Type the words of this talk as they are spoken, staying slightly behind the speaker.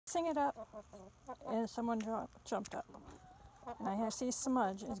fixing it up, and someone jumped up. And I see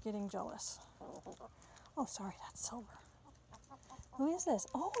Smudge is getting jealous. Oh, sorry, that's Silver. Who is this?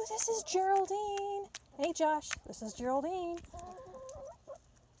 Oh, this is Geraldine. Hey, Josh, this is Geraldine.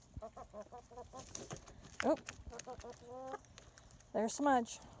 Oh, there's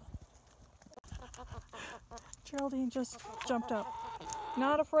Smudge. Geraldine just jumped up.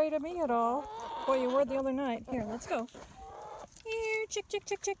 Not afraid of me at all. Boy, you were the other night. Here, let's go. Here, chick, chick,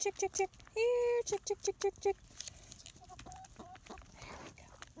 chick, chick, chick, chick, chick. Here, chick, chick, chick, chick, chick. There we go.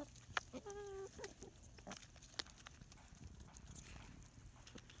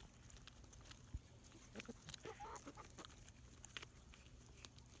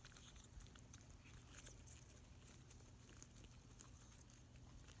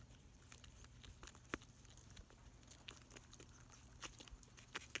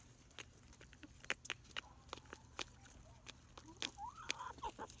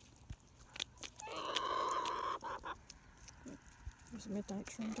 There's Midnight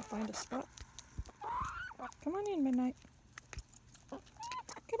trying to find a spot. Come on in, Midnight. Come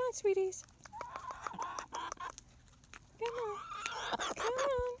on, sweeties. Come on. Come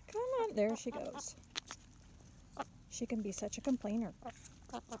on. Come on. There she goes. She can be such a complainer.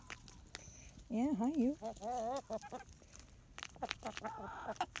 Yeah, hi, you.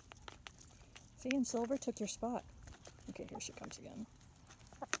 See, and Silver took your spot. Okay, here she comes again.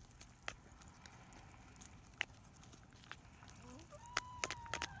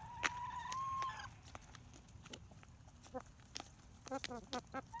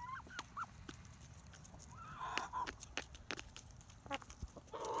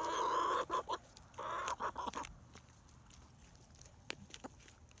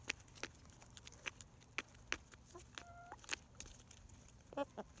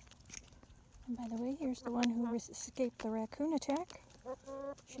 And by the way, here's the one who escaped the raccoon attack.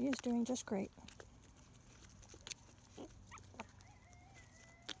 She is doing just great.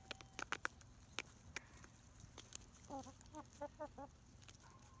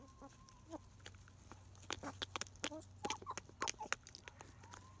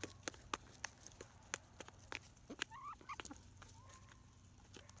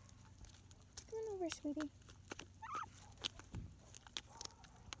 Come on over, sweetie.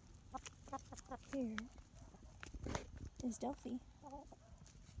 Here is Delphi.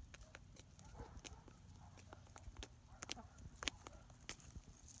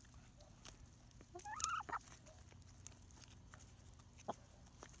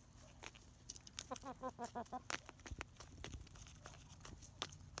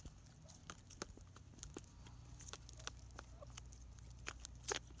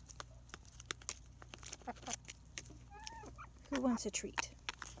 Who wants a treat?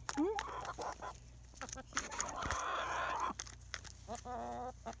 Hmm? Alright,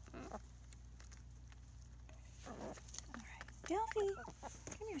 Delphi,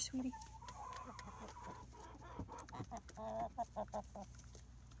 come here, sweetie.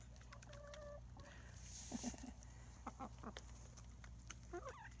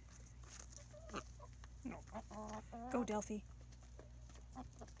 Go, Delphi.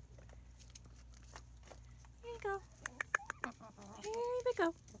 Here you go. Here we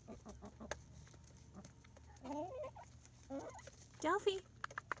go. Delphi,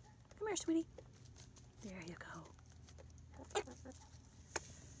 come here, sweetie. There you go.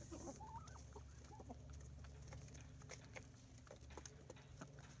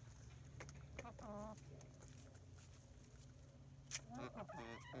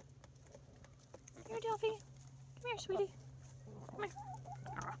 Here, Delphi. Come here, sweetie. Come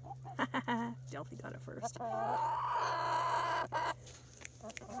here. Delphi got it first.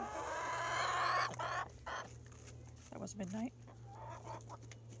 That was Midnight.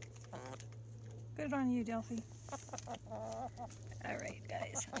 Good on you, Delphi. Alright,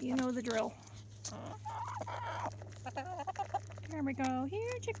 guys. You know the drill. Here we go.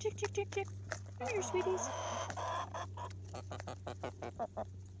 Here, chick, chick, chick, chick, chick. Come here, sweeties.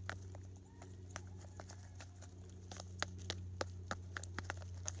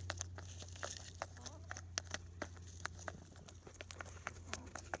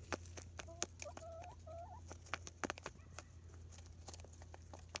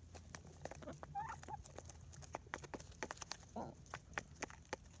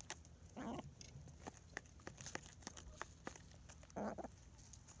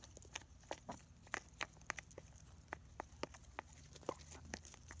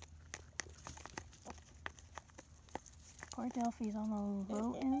 Poor Delphi's on the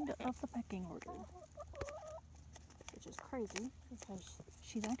low end of the pecking order, which is crazy because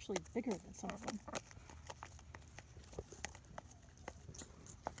she's actually bigger than some of them.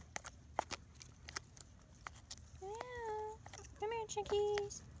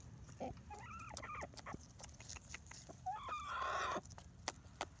 chickies.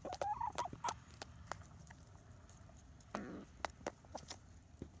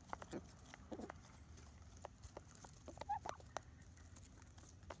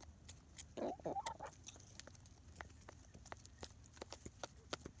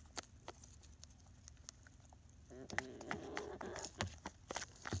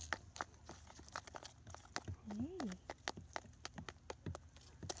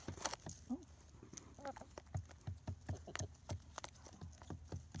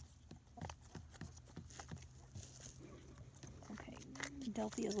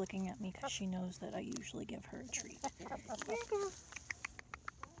 Delphi is looking at me because she knows that I usually give her a treat. Here we go.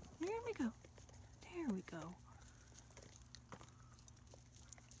 Here we go. There we go.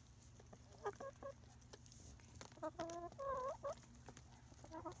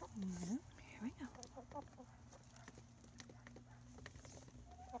 Here we go.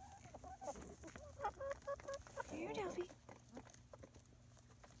 Here, Delphi.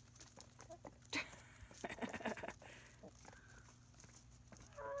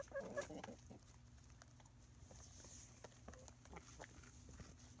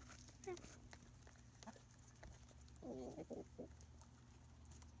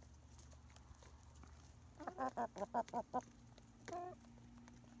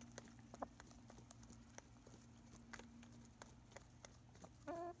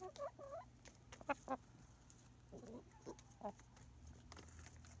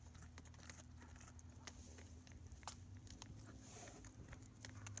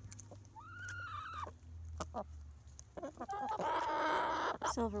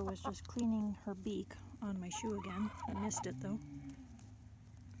 Silver was just cleaning her beak on my shoe again. I missed it though.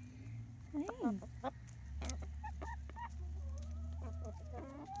 Hey.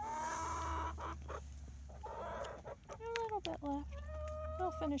 A little bit left.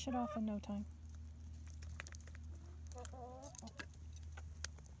 I'll finish it off in no time.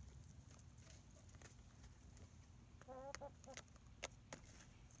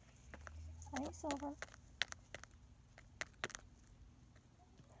 Hi, Silver.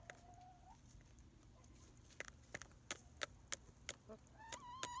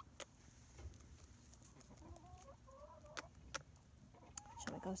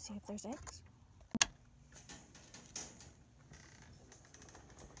 Shall we go see if there's eggs?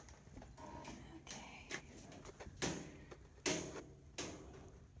 Okay.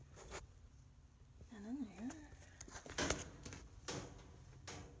 And in there.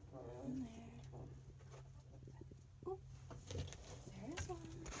 In there. Oh, there is one.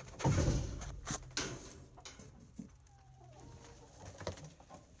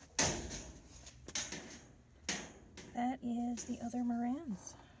 That is the other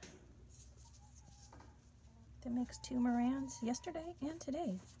Morans. That makes 2 Morans yesterday and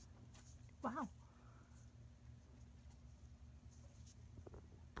today. Wow.